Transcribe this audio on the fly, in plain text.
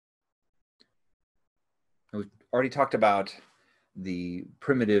already talked about the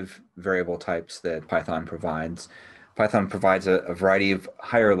primitive variable types that Python provides. Python provides a variety of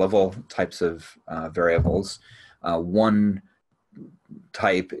higher level types of variables. One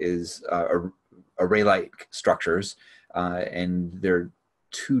type is array-like structures, and there are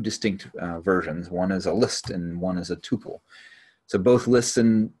two distinct versions. One is a list and one is a tuple. So both lists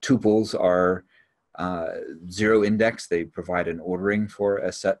and tuples are zero index. They provide an ordering for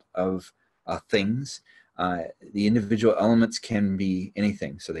a set of things. The individual elements can be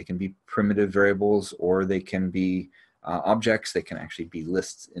anything. So they can be primitive variables, or they can be objects. They can actually be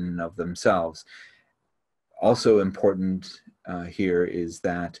lists in and of themselves. Also important here is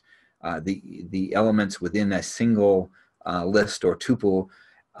that the elements within a single list or tuple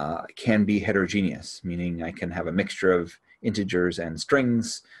can be heterogeneous, meaning I can have a mixture of integers and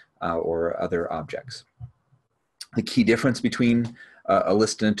strings or other objects. The key difference between a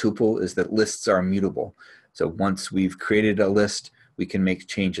list and a tuple is that lists are mutable. So once we've created a list, we can make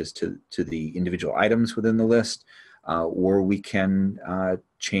changes to the individual items within the list, or we can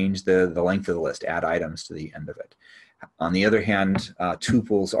change the length of the list, add items to the end of it. On the other hand,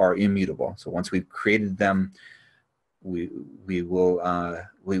 tuples are immutable. So once we've created them, we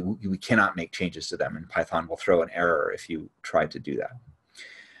cannot make changes to them, and Python will throw an error if you try to do that.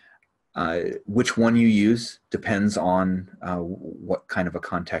 Which one you use depends on what kind of a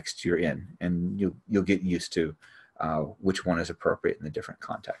context you're in, and you'll get used to which one is appropriate in the different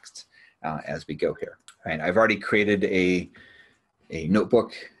contexts as we go here. All right, I've already created a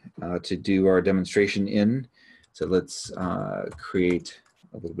notebook to do our demonstration in. So let's create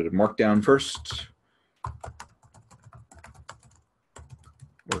a little bit of Markdown first.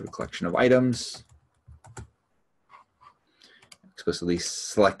 Or a collection of items. Explicitly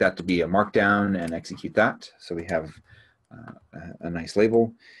select that to be a Markdown and execute that. So we have a nice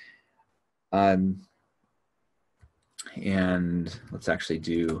label. And let's actually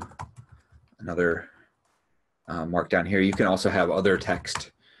do another Markdown here. You can also have other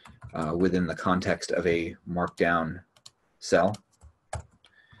text within the context of a Markdown cell,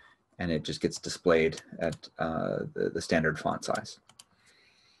 and it just gets displayed at the standard font size.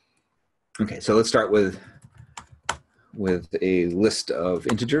 Okay, so let's start with a list of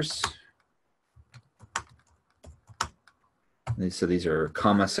integers. So these are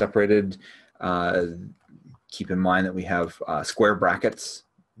comma separated. Keep in mind that we have square brackets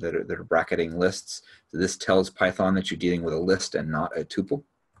that are bracketing lists. So this tells Python that you're dealing with a list and not a tuple.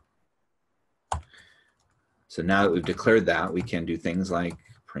 So now that we've declared that, we can do things like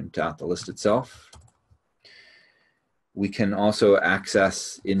print out the list itself. We can also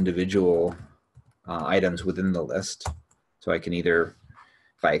access individual items within the list. So I can either,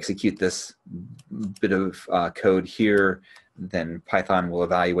 if I execute this bit of code here, then Python will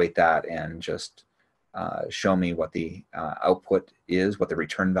evaluate that and just show me what the output is, what the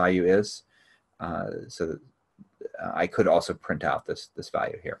return value is. So that I could also print out this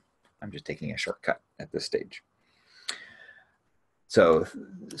value here. I'm just taking a shortcut at this stage. So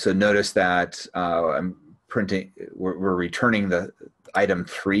notice that we're returning the item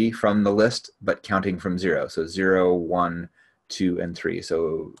 3 from the list, but counting from 0. So 0, 1, 2, and 3.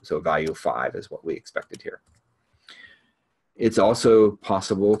 So value 5 is what we expected here. It's also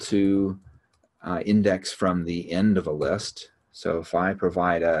possible to index from the end of a list. So if I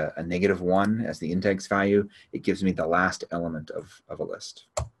provide a -1 as the index value, it gives me the last element of a list.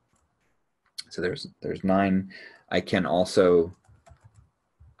 So there's 9. I can also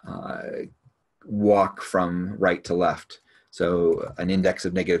walk from right to left. So an index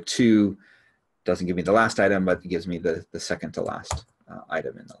of -2 doesn't give me the last item, but it gives me the second to last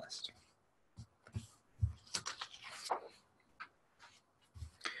item in the list.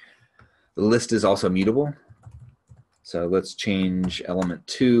 The list is also mutable. So let's change element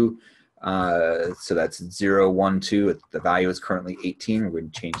 2. So that's 0, 1, 2. The value is currently 18. We're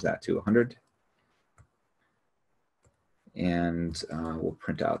going to change that to 100. And we'll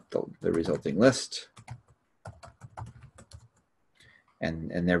print out the resulting list.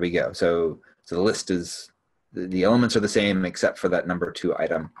 And there we go. So the list is, the elements are the same except for that number 2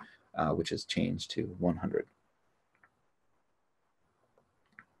 item, which is changed to 100.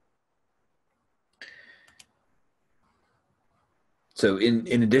 So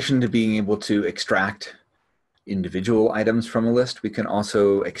in addition to being able to extract individual items from a list, we can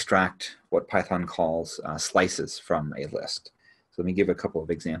also extract what Python calls slices from a list. So let me give a couple of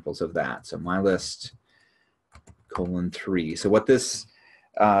examples of that. So my list, :3. So what this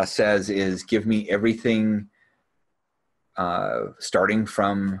says is give me everything starting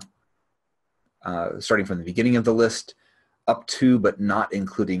from the beginning of the list up to but not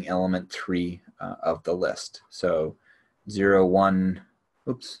including element 3 of the list. So 0, 1,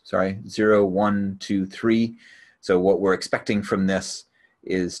 0, 1, 2, 3. So what we're expecting from this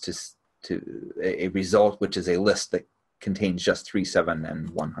is a result which is a list that contains just 3, 7, and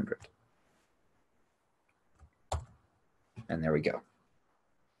 100. And there we go.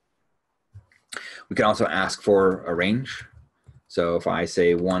 We can also ask for a range. So if I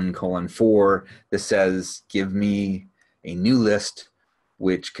say 1:4, this says give me a new list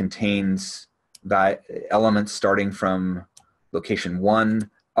which contains elements starting from location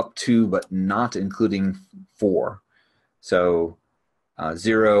 1 up to but not including 4. So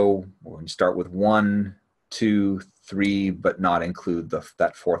 0, we're going to start with 1, 2, 3, but not include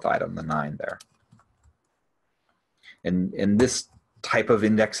that fourth item, the 9 there. And this type of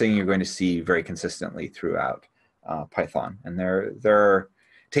indexing you're going to see very consistently throughout Python. And it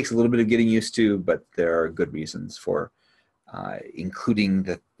takes a little bit of getting used to, but there are good reasons for including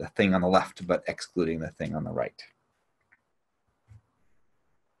the thing on the left, but excluding the thing on the right.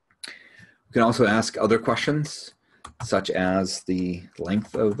 We can also ask other questions, such as the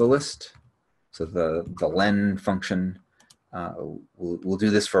length of the list. So the len function will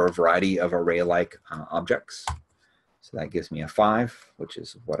do this for a variety of array-like objects. So that gives me a 5, which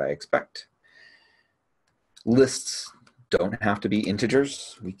is what I expect. Lists don't have to be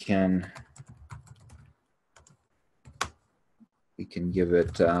integers. We can give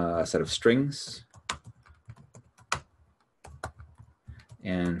it a set of strings.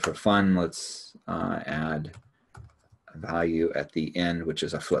 And for fun, let's add a value at the end, which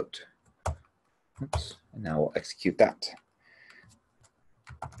is a float. Oops. And now we'll execute that.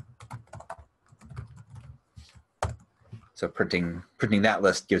 So printing that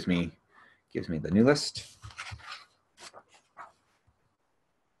list gives me the new list.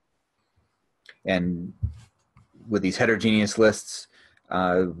 And with these heterogeneous lists,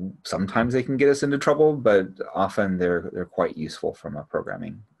 sometimes they can get us into trouble, but often they're quite useful from a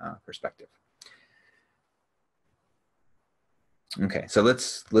programming perspective. Okay, so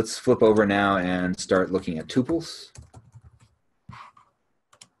let's flip over now and start looking at tuples.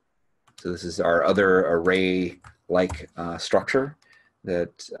 So this is our other array-like structure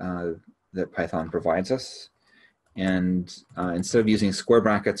that Python provides us. And instead of using square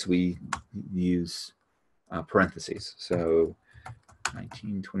brackets, we use parentheses. So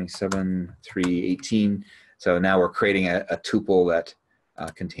 19, 27, 3, 18. So now we're creating a tuple that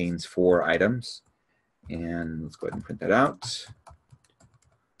contains 4 items. And let's go ahead and print that out.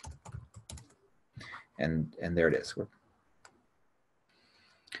 And there it is.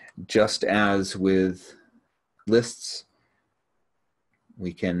 Just as with lists,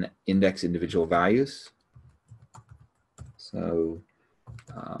 we can index individual values. So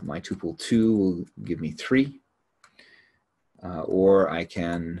my tuple 2 will give me 3. Or I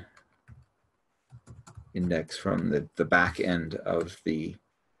can index from the back end of the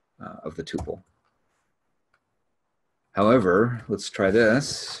tuple. However, let's try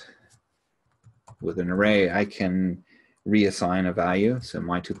this. With an array, I can reassign a value. So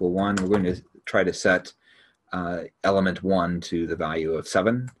my tuple 1, we're going to try to set element 1 to the value of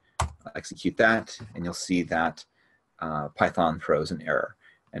 7. I'll execute that, and you'll see that Python throws an error.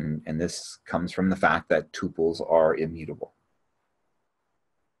 And this comes from the fact that tuples are immutable.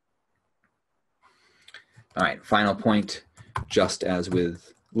 All right, final point, just as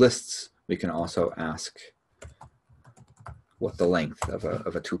with lists, we can also ask what the length of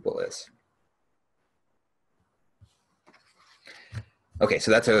a tuple is. Okay,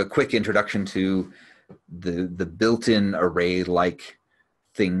 so that's a quick introduction to the built-in array-like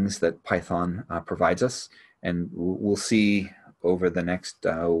things that Python provides us. And we'll see over the next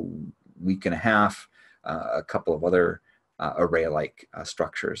week and a half a couple of other array-like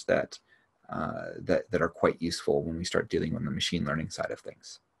structures that are quite useful when we start dealing with the machine learning side of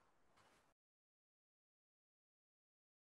things.